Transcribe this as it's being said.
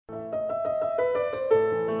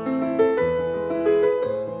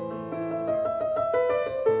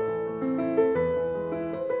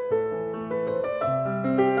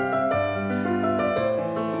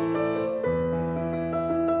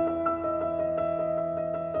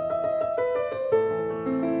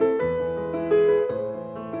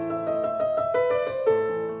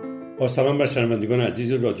با سلام بر شنوندگان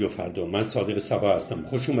عزیز رادیو فردا، من صادق صبا هستم.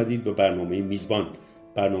 خوش اومدید به برنامه میزبان،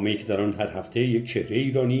 برنامه‌ای که در آن هر هفته یک چهره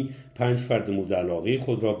ایرانی 5 فرد مورد علاقه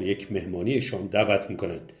خود را به یک مهمانی شام دعوت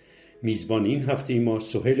می‌کند. میزبان این هفته ما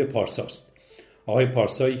سهیل پارساست. آقای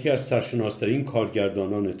پارسا یکی از سرشناس‌ترین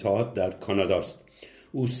کارگردانان تئاتر در کاناداست.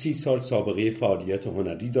 او 30 سال سابقه فعالیت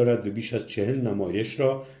هنری دارد و بیش از 40 نمایش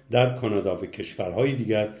را در کانادا و کشورهای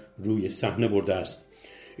دیگر روی صحنه برده است.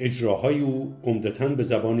 اجراهای او عمدتاً به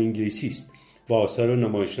زبان انگلیسی است و آثار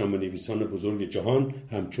نمایشنامه‌نویسان بزرگ جهان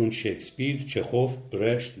همچون شکسپیر، چخوف،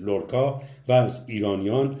 برشت، لورکا و از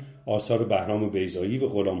ایرانیان آثار بهرام بیضایی و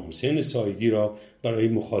غلام حسین سعیدی را برای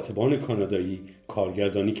مخاطبان کانادایی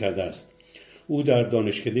کارگردانی کرده است. او در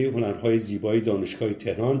دانشکده هنرهای زیبای دانشگاه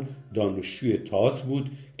ترین دانشجوی تئاتر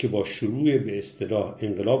بود که با شروع به اصطلاح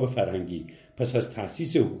انقلاب فرهنگی پس از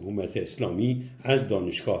تأسیس حکومت اسلامی از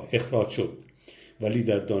دانشگاه اخراج شد، ولی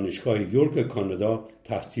در دانشگاه یورک کانادا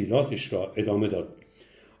تحصیلاتش را ادامه داد.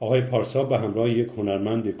 آقای پارسا به همراه یک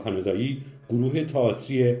هنرمند کانادایی گروه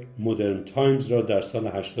تئاتری مدرن تایمز را در سال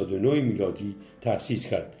 89 میلادی تأسیس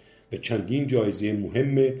کرد و چندین جایزه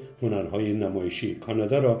مهم هنرهای نمایشی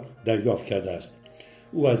کانادا را دریافت کرده است.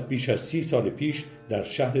 او از بیش از 30 سال پیش در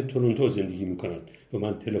شهر تورنتو زندگی می‌کند و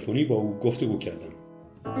من تلفنی با او گفتگو کردم.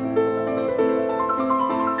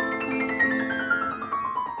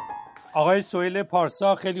 آقای سهیل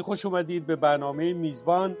پارسا، خیلی خوش اومدید به برنامه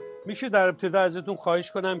میزبان. میشه در ابتدا ازتون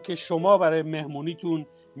خواهش کنم که شما برای مهمونیتون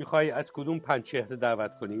میخوای از کدوم 5 چهره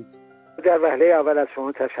دعوت کنید؟ در وهله اول از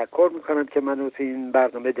شما تشکر میکنم که منو تو این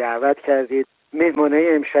برنامه دعوت کردید.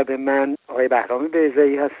 مهمانای امشب من آقای برای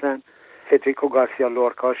بیضایی هستن، فدریکو گارسیا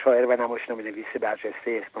لورکا، شاعر و نمایشنامه‌نویس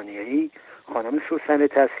برجسته اسپانیایی، خانم سوسن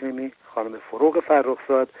تسلیمی، خانم فروغ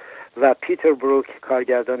فرخزاد و پیتر بروک،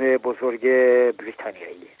 کارگردان بزرگ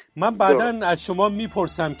بریتانیایی. من بعداً از شما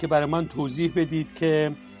میپرسم که برای من توضیح بدید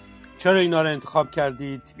که چرا اینا رو انتخاب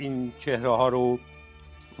کردید، این چهره ها رو.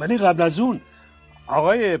 ولی قبل از اون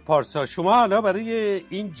آقای پارسا، شما حالا برای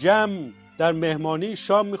این جمع در مهمانی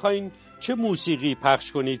شام میخواین چه موسیقی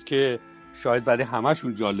پخش کنید که شاید برای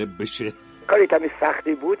همشون جالب بشه؟ کاری کمی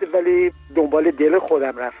سختی بود ولی دنبال دل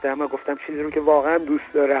خودم رفتم و گفتم چیزی رو که واقعا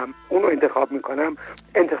دوست دارم اون رو انتخاب میکنم.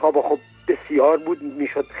 انتخاب خب بسیار بود،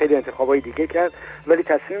 میشد خیلی انتخابای دیگه کرد، ولی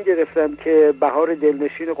تصمیم گرفتم که بهار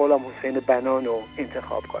دلنشین غلام حسین بنان رو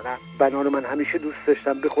انتخاب کنم. بنان رو من همیشه دوست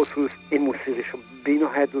داشتم، به خصوص این موسیقیشو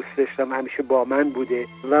بی‌نهایت دوست داشتم، همیشه با من بوده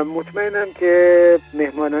و مطمئنم که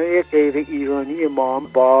مهمانای غیر ایرانی ما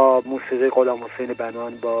با موسیقی غلام حسین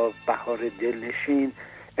بنان، با بهار دلنشین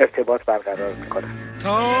ارتباط برقرار میکنن.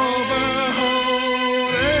 تا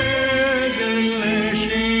بهار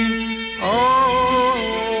دلنشین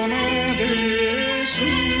آمده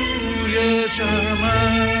سوی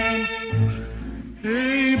چمن،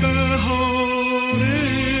 ای بهار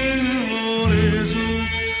آرزو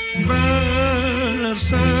بر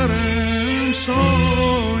سرم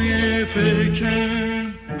سایه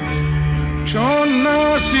فکن، چون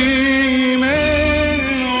نسیم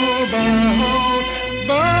بهار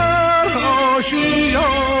بر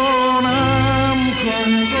آشیانم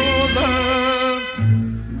کن گذر،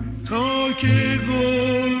 تا که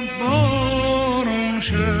گل باران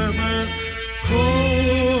شود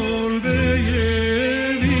کلبه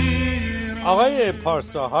ویران. آقای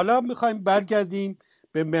پارسا، حالا میخوایم برگردیم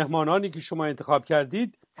به مهمانانی که شما انتخاب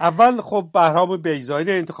کردید. اول خب بهرام بیضایی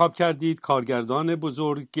رو انتخاب کردید، کارگردان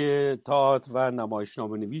بزرگ تئاتر و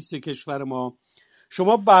نمایشنامه‌نویس کشور ما.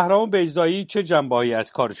 شما بهرام بیضایی چه جنبه‌ای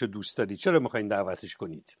از کارشو دوست دارید؟ چرا میخواین دعوتش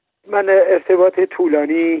کنید؟ من ارتباط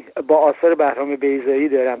طولانی با آثار بهرام بیضایی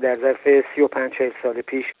دارم. در ظرف 35-40 سال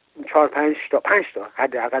پیش 5 تا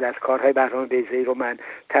حداقل از کارهای بهرام بیضایی رو من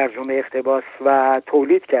ترجمه، اقتباس و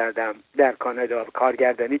تولید کردم در کانادا،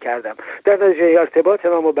 کارگردانی کردم. در نتیجه ارتباط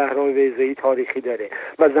من با بهرام بیضایی تاریخی داره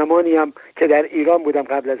و زمانی هم که در ایران بودم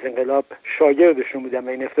قبل از انقلاب شاگردشون بودم و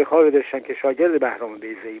این افتخار رو داشتم که شاگرد بهرام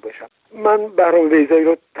بیضایی باشم. من بهرام بیضایی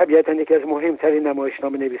رو طبیعتاً یکی از مهمترین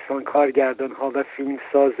نمایشنامه‌نویسان، کارگردان‌ها و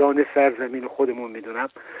فیلمسازان سرزمین خودمون میدونم،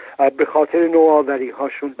 به خاطر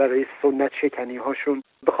نوآوری‌هاشون برای سنت شکنی‌هاشون،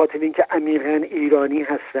 به خاطر اینکه عمیقاً ایرانی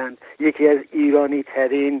هستند. یکی از ایرانی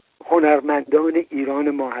ترین هنرمندان ایران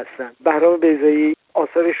ما هستند. بهرام بیضایی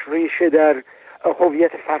آثارش ریشه در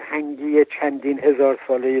هویت فرهنگی چندین هزار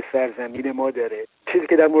ساله سرزمین ما داره. چیزی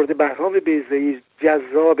که در مورد بهرام بیضایی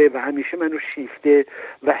جذابه و همیشه منو شیفته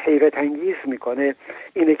و حیرت انگیز میکنه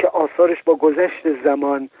اینه که آثارش با گذشت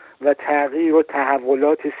زمان و تغییر و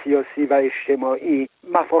تحولات سیاسی و اجتماعی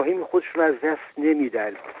مفاهیم خودشون از دست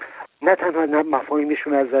نمیدن. نه تنها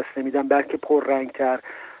مفاهیمشون از دست نمیدن بلکه پررنگتر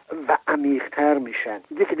و عمیق‌تر میشن.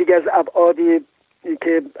 یکی دیگه از ابعادی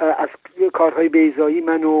که از کارهای بیضایی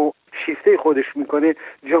منو شیفته خودش میکنه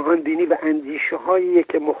جهانبینی و اندیشه هایی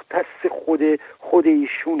که مختص خود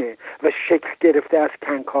ایشونه و شکل گرفته از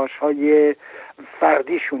کنکاش های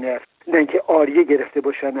فردیشونه، نه اینکه آریه گرفته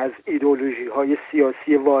باشن از ایدئولوژی های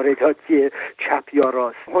سیاسی وارداتی چپ یا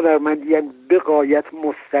راست. هنرمندی به غایت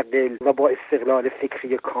مستقل و با استقلال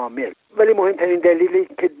فکری کامل. ولی مهمترین دلیلی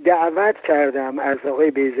که دعوت کردم از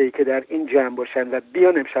آقای بیضایی که در این جمع باشن و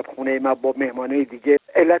بیان امشب خونه ما با مهمانای دیگه،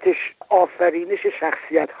 علتش آفرینش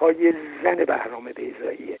شخصیت های زن برنامه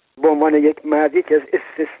بیضاییه. به عنوان یک مردی که از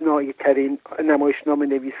استثنایی ترین نمایشنامه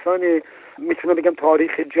نویسان میتونم بگم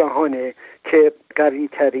تاریخ جهانه که قوی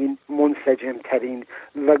ترین، منسجم ترین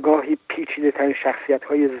و گاهی پیچیده ترین شخصیت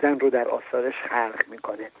های زن رو در آثارش خلق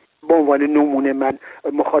میکنه. به عنوان نمونه من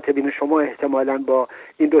مخاطبین شما احتمالاً با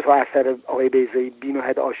این دو تا اثر آقای بیضایی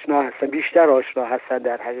بی‌نهایت آشنا هستن، بیشتر آشنا هستن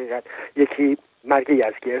در حقیقت. یکی مرگ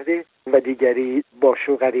یزگرده و دیگری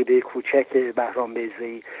باشو غریبه کوچک بهرام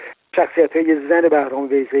بیضایی. شخصیت‌های زن بهرام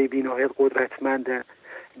بیضایی بی‌نهایت قدرتمندن.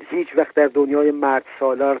 هیچ وقت در دنیای مرد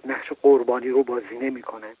سالار نقش قربانی رو بازی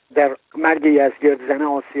نمی‌کنن. در مرگ یزگرد زن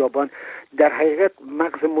آسیابان در حقیقت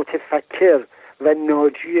مغز متفکر و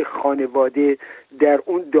ناجی خانواده در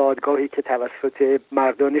اون دادگاهی که توسط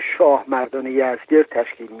مردان یزگرد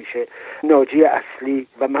تشکیل میشه، ناجی اصلی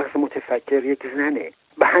و مغز متفکر یک زنه.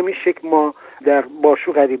 به همین شکل ما در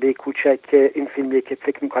باشو غریبه کوچک که این فیلمی که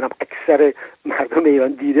فکر میکنم اکثر مردم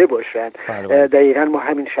ایران دیده باشن، دقیقا ما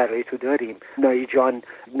همین شرایطو داریم. نایی جان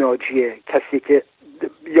ناجیه، کسی که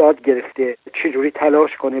یاد گرفته چجوری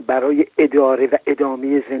تلاش کنه برای اداره و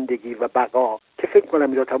ادامه زندگی و بقا، که فکر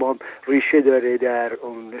کنم اینا تمام ریشه داره در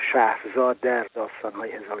اون شهرزاد در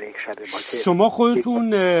داستان‌های 1001 شب ما. شما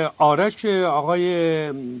خودتون آرش آقای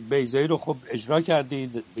بیضایی رو خب اجرا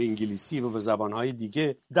کردید به انگلیسی و به زبان‌های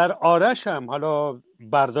دیگه. در آرش هم حالا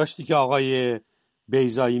برداشتی که آقای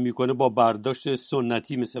بیضایی میکنه با برداشت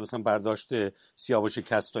سنتی مثلا برداشت سیاوش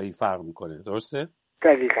کستایی فرق میکنه، درسته؟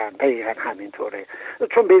 دقیقاً همینطوره.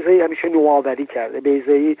 چون بیضایی همیشه نوآوری کرده.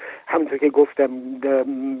 بیضایی همونطور که گفتم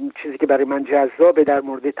چیزی که برای من جذابه در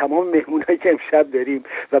مورد تمام مهمونایی که امشب داریم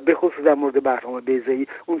و به خصوص در مورد برنامه بیضایی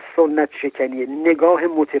اون سنت شکنیه، نگاه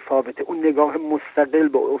متفاوته، اون نگاه مستقل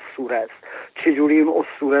به اسطوره است. چجوری اون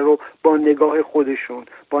اسطوره رو با نگاه خودشون،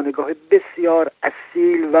 با نگاه بسیار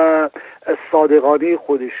اصیل و صادقانه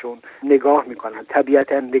خودشون نگاه میکنن.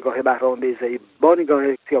 طبیعتاً نگاه برنامه بیضایی با نگاه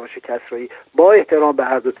سیاوش کسرایی با احترام به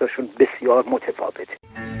هر دوتاشون بسیار متفاوته.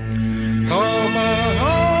 تا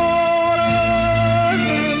بهار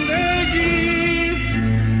زندگی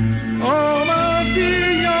آمدی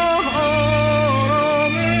یا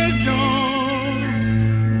آرام جان،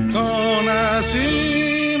 تا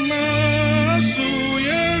نسیم سوی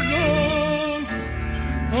گل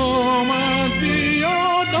آمدی یا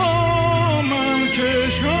دامن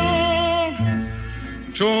کشان،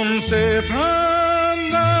 چون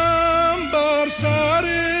سپندم بر سر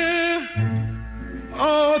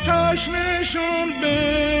آتش نشان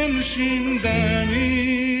بنشیندنی،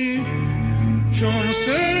 چون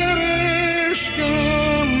سرشکم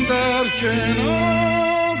در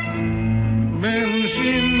کنار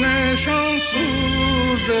بنشین نشان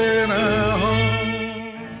سوز نهان.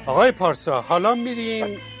 آقای پارسا، حالا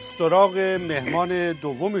میریم سراغ مهمان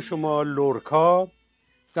دوم شما، لورکا.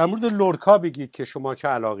 در مورد لورکا بگید که شما چه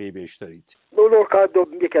علاقه‌ای بهش دارید. لورکا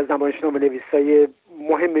یکی از نمایشنامه نویسای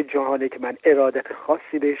مهم جهانه که من ارادت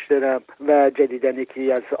خاصی بهش دارم و جدیداً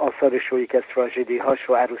یکی از آثارش و یکی از تراژدی هاش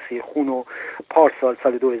و عروسی خون و پارسا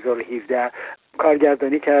سال 2017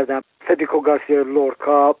 کارگردانی کردم. فدریکو گارسیا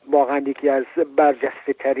لورکا واقعا یکی از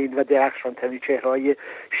برجسته ترین و درخشان ترین چهره‌های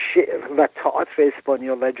شعر و تئاتر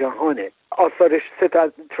اسپانیا و جهانه. آثارش سه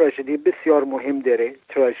تا تراژدی بسیار مهم داره: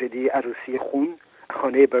 تراژدی عروسی خون،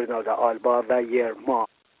 خانه برنارد آلبا و یرما.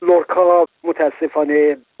 لورکا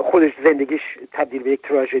متاسفانه خودش زندگیش تبدیل به یک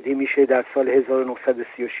تراژدی میشه در سال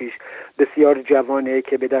 1936. بسیار جوانه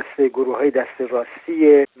که به دست گروه‌های دست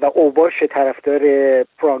راستیه و اوباش طرفدار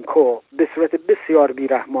فرانکو به صورت بسیار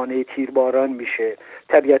بیرحمانه تیرباران میشه.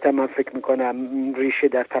 طبیعتا من فکر میکنم ریشه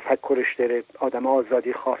در تفکرش داره، آدم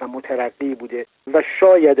آزادی خواه و مترقی بوده و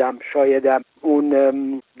شایدم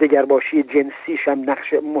اون دگرباشی جنسیش هم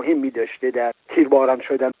نقش مهمی داشته در تیرباران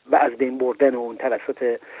شدن و از بین بردن اون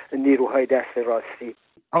توسط نیروهای دست راستی.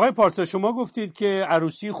 آقای پارسا، شما گفتید که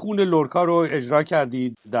عروسی خون لورکا رو اجرا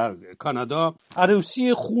کردید در کانادا.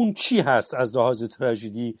 عروسی خون چی هست از لحاظ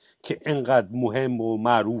تراژدی که انقدر مهم و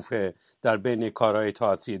معروفه در بین کارهای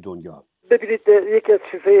تئاتری دنیا؟ ببینید، یکی از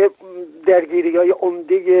چیزهای درگیری‌های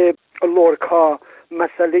عمده لورکا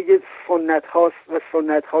مسئله سنت هاست و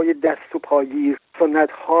سنت های دست و پایگیر،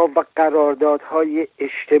 سنت ها و قراردادهای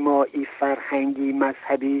اجتماعی، فرهنگی،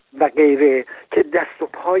 مذهبی و غیره که دست و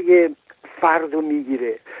پای فرد رو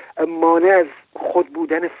میگیره، مانع از خود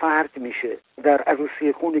بودن فرد میشه. در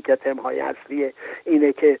عروسی خون که تمهای اصلیه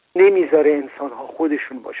اینه که نمیذاره انسان‌ها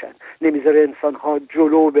خودشون باشن، نمیذاره انسان‌ها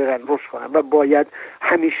جلو برن، رشد کنن و باید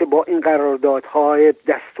همیشه با این قراردادهای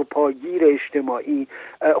دست و پاگیر اجتماعی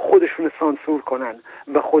خودشون سانسور کنن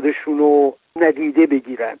و خودشونو ندیده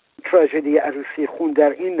بگیرن. تراژدی عروسی خون در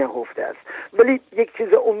این نهفته است. ولی یک چیز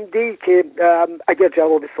عمده‌ای که اگر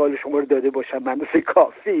جواب سوال شما رو داده باشم بنده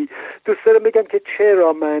کافی، دوست دارم بگم که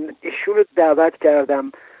چرا من ایشون رو دعوت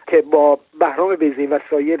کردم که با بهرام بیضایی و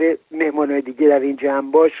سایر مهمانای دیگه در این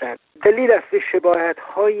جمع باشن. دلیل اصلی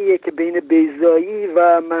شباهت‌هایی که بین بیضایی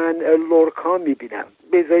و من لورکا می‌بینم.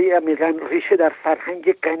 بیضایی عمیقاً ریشه در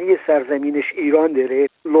فرهنگ غنی سرزمینش ایران داره،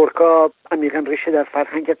 لورکا عمیقاً ریشه در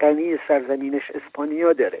فرهنگ غنی سرزمینش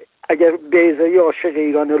اسپانیا داره. اگر بیضایی عاشق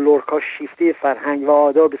ایران، لورکا شیفته فرهنگ و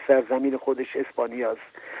آداب سرزمین خودش اسپانیاست.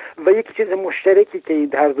 و یک چیز مشترکی که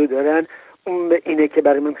این هر دو دارن اینه که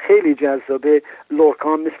برای من خیلی جذابه،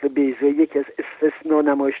 لورکا مثل بیضایی یکی از استثنا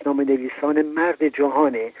نمایشنامه نویسان مرد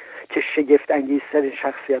جهانه که شگفت انگیزترین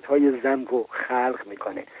شخصیت‌های زن رو خلق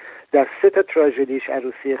میکنه. در 3 تراژدیش،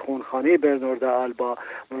 عروسی خون، خانه برنارد آلبا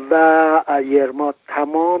و یرما،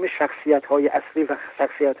 تمام شخصیت‌های اصلی و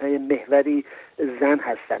شخصیت‌های محوری زن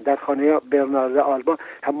هستند. در خانه برنارد آلبا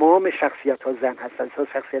تمام شخصیت‌ها زن هستند،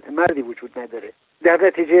 شخصیت مردی وجود نداره. در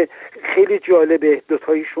نتیجه خیلی جالبه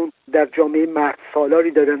دوتایشون در جامعه مرد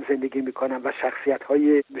سالاری دارن زندگی میکنن و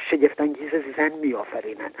شخصیت‌های شگفت‌انگیز زن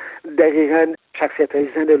میآفرینن. دقیقاً شخصیت‌های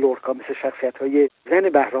زن لورکا مثل شخصیت‌های زن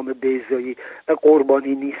بهرام بیضایی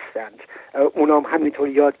قربانی نیستند. اونام همینطور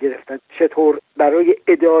یاد گرفتن چطور برای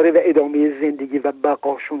اداره و ادامه زندگی و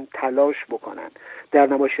بقاشون تلاش بکنن. در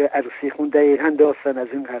نمایش عروسی خون دقیقاً داستان از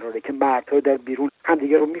این قراره که مردها در بیرون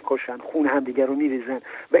همدیگر رو میکشن، خون همدیگر رو میریزن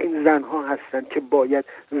و این زنها هستن که باید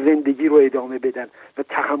زندگی رو ادامه بدن و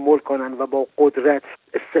تحمل کنن و با قدرت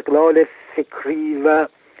استقلال فکری و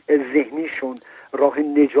ذهنیشون راه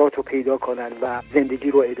نجات رو پیدا کنن و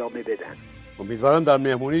زندگی رو ادامه بدن. امیدوارم در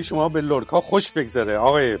مهمونی شما به لورکا خوش بگذره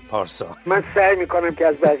آقای پارسا. من سعی میکنم که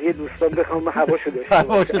از بقیه دوستان بخوام هواشو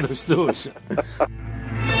داشته باشم.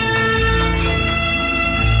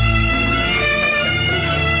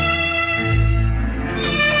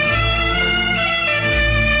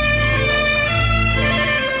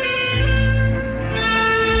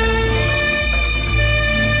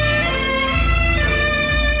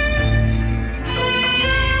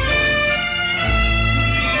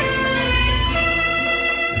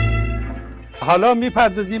 حالا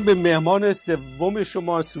میپردازیم به مهمان سوم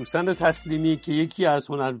شما، سوسن تسلیمی، که یکی از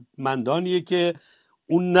هنرمندانیه که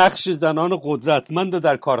اون نقش زنان قدرتمند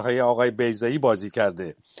در کارهای آقای بیضایی بازی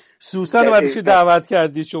کرده. سوسن رو برای چی دعوت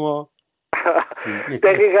کردید شما؟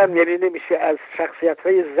 دقیقاً، یعنی نمیشه از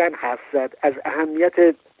شخصیت‌های زن حرف زد، از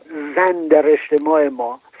اهمیت زن در اجتماع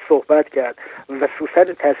ما صحبت کرد و سوسن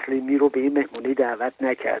تسلیمی رو به این مهمونی دعوت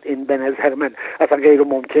نکرد. این به نظر من اصلا غیر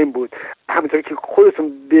ممکن بود. همونطور که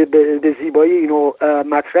خودتون به زیبایی اینو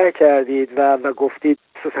مطرح کردید و گفتید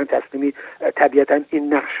سوسن تسلیمی طبیعتاً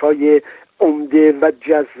این نقش‌های عمده و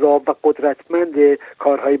جذاب و قدرتمند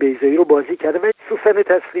کارهای بیضایی رو بازی کرده و سوسن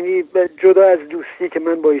تسلیمی جدا از دوستی که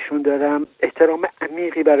من با ایشون دارم، احترام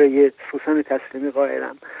عمیقی برای سوسن تسلیمی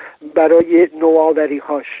قائلم، برای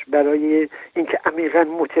نوآوری‌هاش، برای اینکه عمیقاً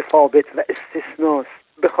متفاوت و استثناست،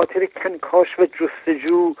 به خاطر کنکاش و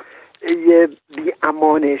جستجو بی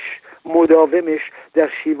امانش، مداومش در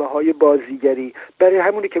شیوه‌های بازیگری. برای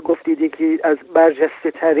همونی که گفتید یکی از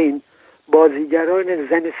برجسته ترین بازیگران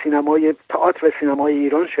زن سینمای تئاتر و سینمای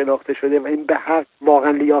ایران شناخته شده و این به حق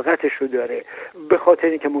واقعا لیاقتش رو داره، به خاطر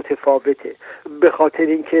اینکه متفاوته، به خاطر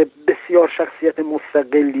اینکه بسیار شخصیت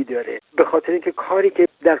مستقلی داره، به خاطر اینکه کاری که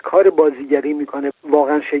در کار بازیگری میکنه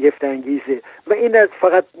واقعا شگفت انگیزه. و این از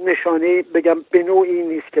فقط نشانه بگم به نوعی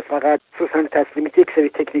نیست که فقط سوسن تسلیمی یک سری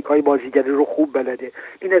تکنیک‌های بازیگری رو خوب بلده،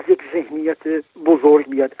 این از یک ذهنیت بزرگ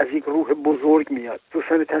میاد، از یک روح بزرگ میاد.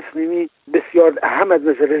 سوسن تسلیمی بسیار هم از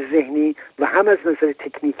نظر ذهنی و هم از نظر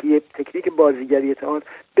تکنیک بازیگری تئاتر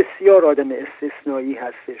بسیار آدم استثنایی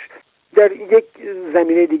هستش. در یک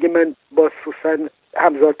زمینه دیگه من با سوسن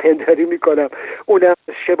همزاد پنداری میکنم، اونم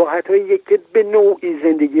شباهت‌هایی که به نوعی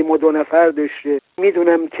زندگی ما دو نفر داشته.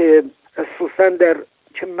 میدونم که سوسن در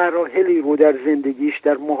چه مراحلی رو در زندگیش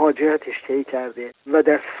در مهاجرتش طی کرده و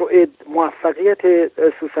در سوئد موفقیت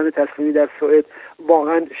سوسن تسلیمی در سوئد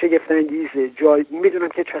واقعا شگفت انگیزه. میدونم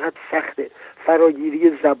که چقدر سخته،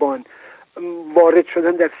 فراگیری زبان، وارد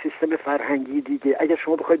شدن در سیستم فرهنگی دیگه. اگر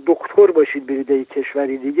شما بخواید دکتر باشید برید یک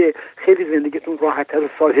کشوری دیگه، خیلی زندگیتون راحت‌تر و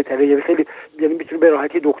ساده‌تره، یعنی خیلی میتونید به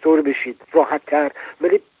راحتی دکتر بشید راحت‌تر.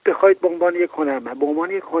 ولی بخواید به عنوان یک هنرمند، به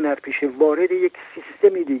عنوان یک هنرپیشه وارد یک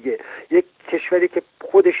سیستمی دیگه، یک کشوری که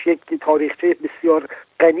خودش یک تاریخچه بسیار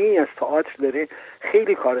غنی از تئاتر داره،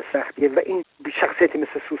 خیلی کار سختیه. و این شخصیتی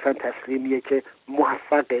مثل سوسن تسلیمیه که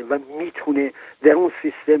موفقه و میتونه در اون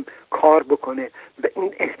سیستم کار بکنه و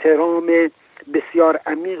این احترام بسیار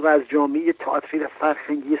عمیق و از جامعه تئاتری و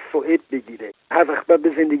فرهنگی سوئد بگیره. هر وقت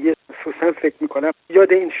به زندگی سوسن فکر میکنم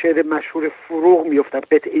یاد این شعر مشهور فروغ میفتم،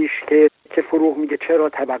 قطعیش که فروغ میگه چرا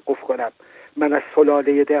توقف کنم، من از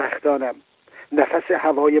سلاله درختانم، نفس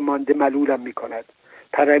هوای مانده ملولم میکند،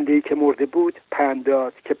 پرنده‌ای که مرده بود پند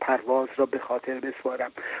داد که پرواز را به خاطر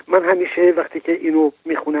بسپارم. من همیشه وقتی که اینو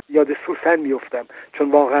میخونم یاد سوسن میفتم،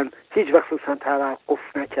 چون واقعا هیچ وقت سوسن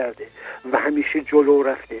توقف نکرده و همیشه جلو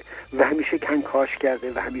رفته و همیشه کنکاش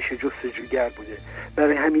کرده و همیشه جستجوگر بوده.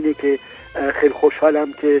 برای همینه که خیلی خوشحالم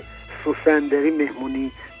که سوسن در این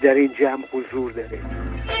مهمونی در این جمع حضور داره.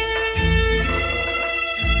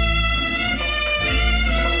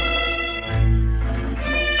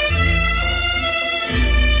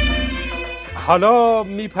 حالا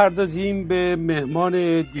میپردازیم به مهمان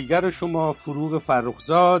دیگر شما، فروغ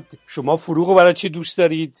فرخزاد. شما فروغ رو برای چی دوست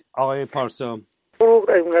دارید آقای پارسا؟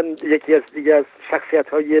 فروغ یکی از دیگر از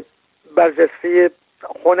شخصیت‌های برجسته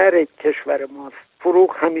هنر کشور ماست.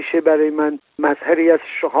 فروغ همیشه برای من مظهری از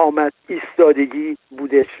شهامت، ایستادگی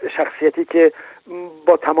بوده، شخصیتی که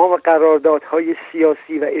با تمام قراردادهای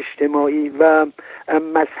سیاسی و اجتماعی و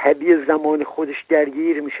مذهبی زمان خودش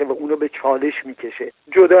درگیر میشه و اونو به چالش میکشه.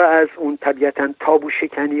 جدا از اون طبیعتاً تابو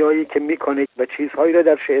شکنیایی که میکنه و چیزهایی رو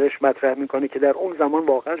در شعرش مطرح میکنه که در اون زمان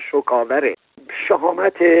واقعا شوک‌آوره.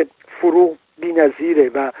 شهامت فروغ بی‌نظیره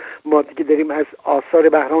و ما دیگه داریم از آثار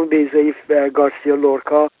بهرام بیضایی و گارسیا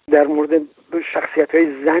لورکا در مورد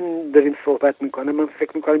شخصیت‌های زن داریم صحبت میکنه. من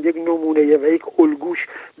فکر میکنم یک نمونه و یک الگوش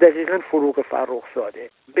دقیقاً فروغ فرخزاده.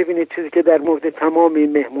 ببینید چیزی که در مورد تمام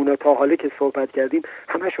این مهمونا تا حالا که صحبت کردیم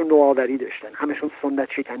همشون نوآوری داشتن، همشون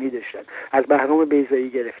سنت شکنی داشتن، از بهرام بیضایی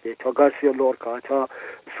گرفته تا گارسیا لورکا تا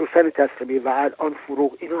سوسن تسلیمی و الان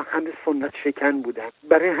فروغ، اینا همه سنت شکن بودن.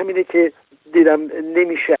 برای همینه که دیدم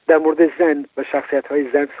نمیشه در مورد زن و شخصیت‌های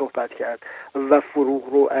زن صحبت کرد و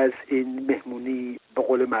فروغ رو از این مهمونی به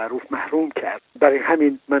قول معروف محروم کرد. برای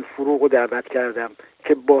همین من فروغ رو دعوت کردم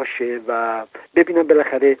که باشه و ببینم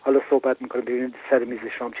بالاخره حالا صحبت میکنم، ببینیم سر میز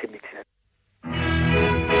شام چه میگذره.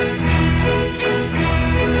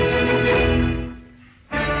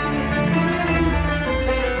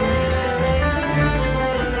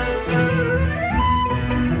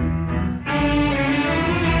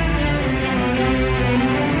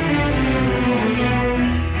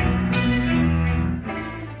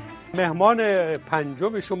 مهمان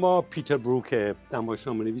پنجم شما پیتر بروک،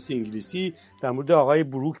 نمایشنامه‌نویس انگلیسی. در مورد آقای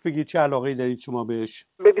بروک بگید چه علاقه‌ای دارید شما بهش؟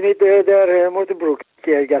 ببینید در مورد بروک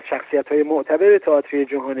که یکی از شخصیت‌های معتبر تئاتری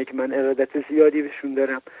جهانی که من ارادت زیادی بهشون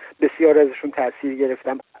دارم، بسیار ازشون تأثیر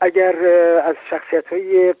گرفتم. اگر از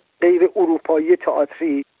شخصیت‌های غیر اروپایی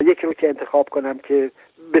تئاتری یکی رو که انتخاب کنم که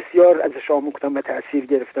بسیار ازش آموختم و تأثیر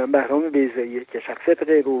گرفتم، بهرام بیضایی که شخصیت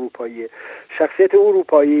غیر اروپایی، شخصیت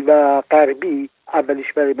اروپایی و غربی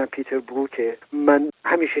اولیش برای من پیتر بروکه. من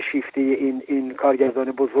همیشه شیفته این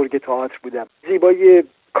کارگردان بزرگ تئاتر بودم. زیبایی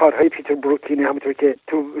کارهای پیتر بروک اینه، همونطور که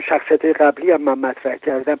تو شخصیت قبلی هم من مطرح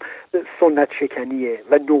کردم، سنت شکنیه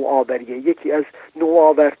و نوآوریه. یکی از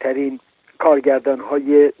نوآورترین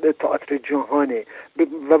کارگردان‌های تئاتر جهانه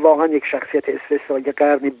و واقعا یک شخصیت استثنایی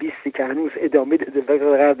قرن 20 که هنوز ادامه داده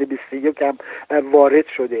و قرن 21 هم وارد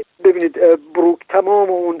شده. ببینید بروک تمام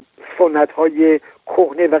اون سنت‌های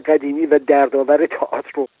کهنه و قدیمی و دردآور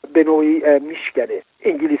تئاتر رو به نوعی میشکنه.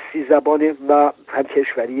 انگلیسی زبانه و هم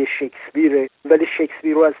کشوری شکسپیره، ولی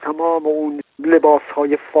شکسپیر رو از تمام اون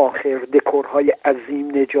لباس‌های فاخر، دکورهای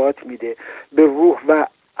عظیم نجات میده، به روح و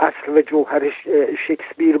اصل و جوهر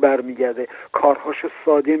شکسپیر برمیگرده، کارهاشو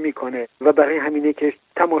ساده میکنه و برای همینه که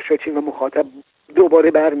تماشاچی و مخاطب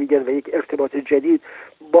دوباره برمیگرده و یک ارتباط جدید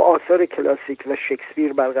با آثار کلاسیک و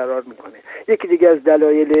شکسپیر برقرار میکنه. یکی دیگه از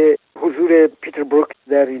دلایل حضور پیتر بروک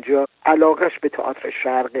در اینجا علاقش به تئاتر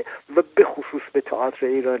شرقه و به خصوص به تئاتر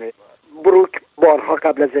ایرانه. بروک بارها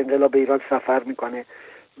قبل از انقلاب ایران سفر میکنه،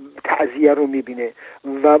 تعزیه رو میبینه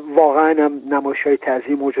و واقعا هم نمایش‌های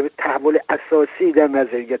تعزیه موجب تحول اساسی در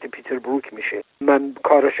نظریات پیتر بروک میشه. من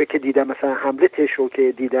کاراشو که دیدم، مثلا هملتش رو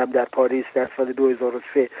که دیدم در پاریس در سال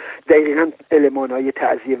 2003، دقیقاً المان‌های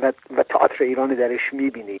تعزیه و تئاتر ایران درش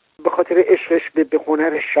میبینی. به خاطر عشقش به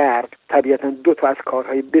هنر شرق، طبیعتاً دو تا از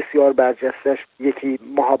کارهای بسیار برجسته‌اش، یکی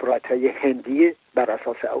محاورات‌های هندیه بر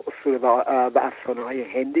اساس اسطوره و افسانه‌های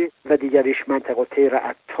هندی و دیگریش منطقه طیر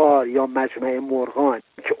عطار یا مجمع مرغان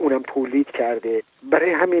که اونم تولید کرده.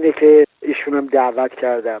 برای همینه که ایشونم دعوت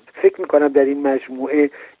کردم. فکر میکنم در این مجموعه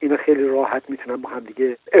اینا خیلی راحت میتونن با هم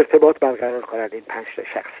دیگه ارتباط برقرار کنن، این 5 تا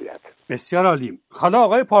شخصیت. بسیار عالی. حالا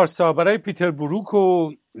آقای پارسا، برای پیتر بروک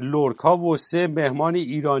و لورکا و 3 مهمان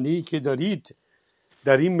ایرانی که دارید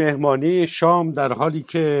در این مهمانی شام، در حالی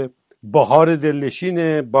که بهار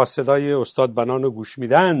دلنشین با صدای استاد بنان رو گوش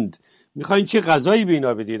میدند، میخواین چه غذایی به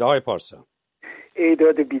اینا بدید آقای پارسا؟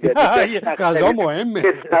 ایداد و بیداد غذا مهمه.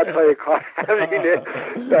 قسمت‌های کار همینه.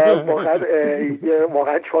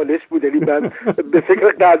 واقعا چالش بود. من به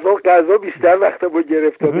فکر غذا بیشتر وقتمو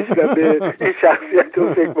گرفتم بشینم به این شخصیت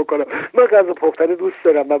رو فکر بکنم. من غذا پختن دوست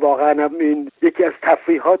دارم و واقعا این یکی از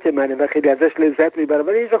تفریحات منه و خیلی ازش لذت میبرم،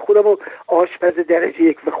 ولی اینجا خودمو آشپز درجه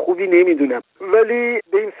 1 و خوبی نمیدونم. ولی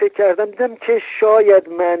به این فکر کردم دیدم که شاید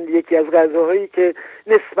من یکی از غذاهایی که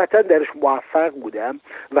نسبتا درش موفق بودم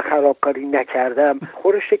و خرابکاری نکردم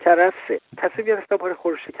خورش کرفسه. تصمیم گرفتم برای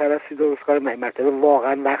خورش کرفسی درست کنم. این مرتبه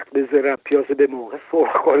واقعا وقت بذارم، پیاز به موقع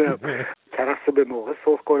سرخ کنم، کرفس به موقع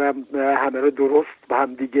سرخ کنم، همه رو درست با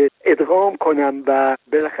هم دیگه ادغام کنم و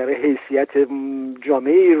بالاخره حیثیت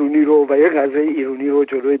جامعه ایرانی رو و یه غذای ایرانی رو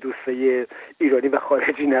جلوی دوستای ایرانی و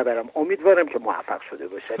خارجی نبرم. امیدوارم که موفق شده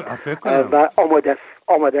باشه و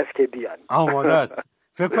آماده است که بیان. آماده است.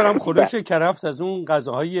 فکر کنم خورش کرفس از اون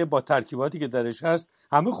غذاهایی با ترکیباتی که درش هست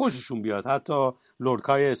همه خوششون بیاد، حتی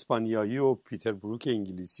لورکای اسپانیایی و پیتر بروک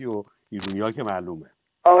انگلیسی و ایرونی‌ها که معلومه.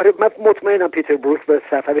 آره من مطمئنم پیتر بروک به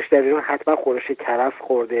سفرش در ایران حتما خورش کرفس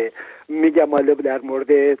خورده. میگم حالا در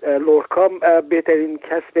مورد لورکا بهترین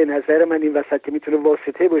کس به نظر من این وسط که میتونه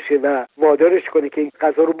واسطه باشه و وادارش کنه که این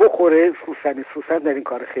غذا رو بخوره سوسن در این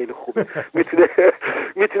کار خیلی خوبه.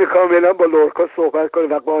 میتونه کاملا با لورکا صحبت کنه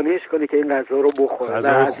و قانعش کنه که این غذا رو بخوره.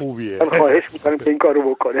 غذا خوبیه. خواهش میکنم که این کارو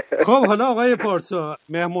بکنه. خب حالا آقای پارسا،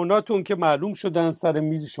 مهموناتون که معلوم شدن سر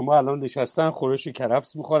میز شما الان نشستن، خورش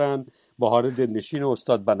کرفس میخورن، بهار دلنشین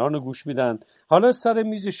استاد بنان گوش میدن. حالا سر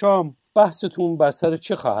میز شام بحثتون بر سر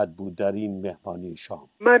چه خواهد بود در این مهمانی شام؟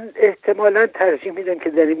 من احتمالاً ترجیح میدم که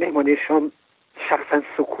در این مهمانی شام شخصا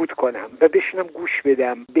سکوت کنم و بشینم گوش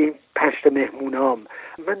بدم به این 5 تا مهمونام.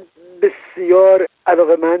 من بسیار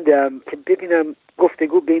علاقه‌مندم که ببینم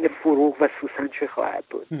گفتگو بین فروغ و سوسن چه خواهد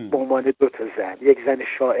بود به عنوان 2 تا زن، یک زن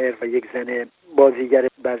شاعر و یک زن بازیگر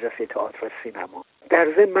برجسته تئاتر و سینما. در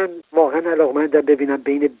ضمن من واقعا علاقه‌مندم ببینم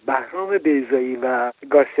بین بهرام بیضایی و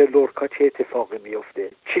گارسیا لورکا چه اتفاقی میفته،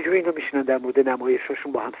 چجوری اینا میشنن در مورد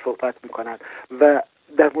نمایششون با هم صحبت میکنن و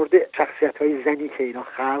در مورد شخصیت‌های زنی که اینا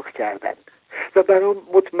خلق کردن. و برام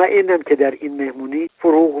مطمئنم که در این مهمونی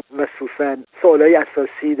فروغ و سوسن سوالای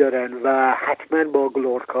اساسی دارن و حتما با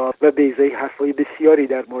لورکا و بیضایی حرفای بسیاری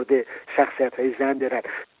در مورد شخصیت‌های زن دارن.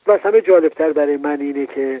 و همه جالبتر برای من اینه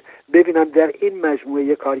که ببینم در این مجموعه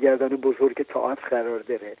یک کارگردان بزرگ تئاتر قرار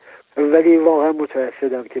داره، ولی واقعا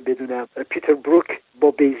متأسفم که بدونم پیتر بروک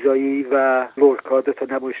با بیضایی و لورکا 2 تا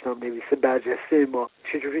نمایشنامه نویس برجسته ما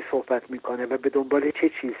چجوری صحبت میکنه و به دنبال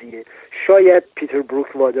چه چیزیه. شاید پیتر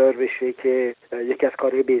بروک وادار بشه که یکی از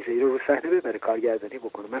کارهای بیضایی رو صحنه ببره کارگردانی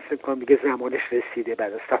بکنه. من فکر کنم دیگه زمانش رسیده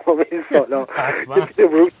بعد از تمام این سالا که پیتر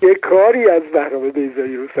بروک یه کاری از برنامه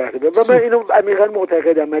بیضایی رو صحنه ببره. و من اینو عمیقا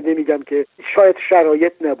معتقدم. من نمیگم که شاید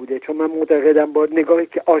شرایط نبوده، چون من معتقدم با نگاهی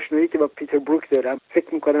که آشنایی که با پیتر بروک دارم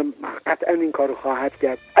فکر میکنم قطعا این کارو خواهد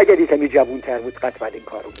کرد. اگر یه کمی جوان‌تر بود قطعا این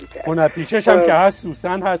کارو می‌کرد. اون پیشش هم که هست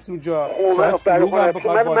سوسن هست اونجا.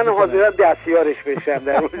 من حاضرم دستیارش بشم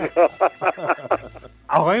در اونجا.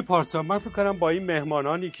 آقای پارسا، من فکر کنم با این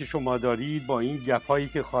مهمانانی که شما دارید، با این گپایی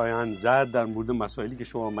که خواهند زد در مورد مسائلی که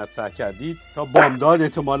شما مطرح کردید، تا بامداد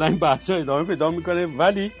احتمالاً این بحثا ادامه پیدا می‌کنه،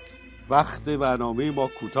 ولی وقت برنامه ما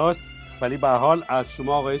کوتاست. ولی به هر حال از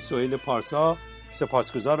شما آقای سهیل پارسا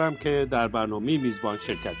سپاسگزارم که در برنامه میزبان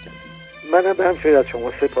شرکت کردید. منم همچنین از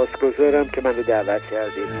شما سپاسگزارم که منو دعوت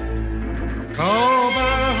کردید. تا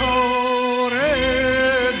بهار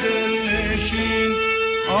دلنشین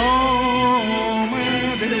آمده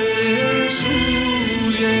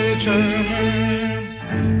سوی چندین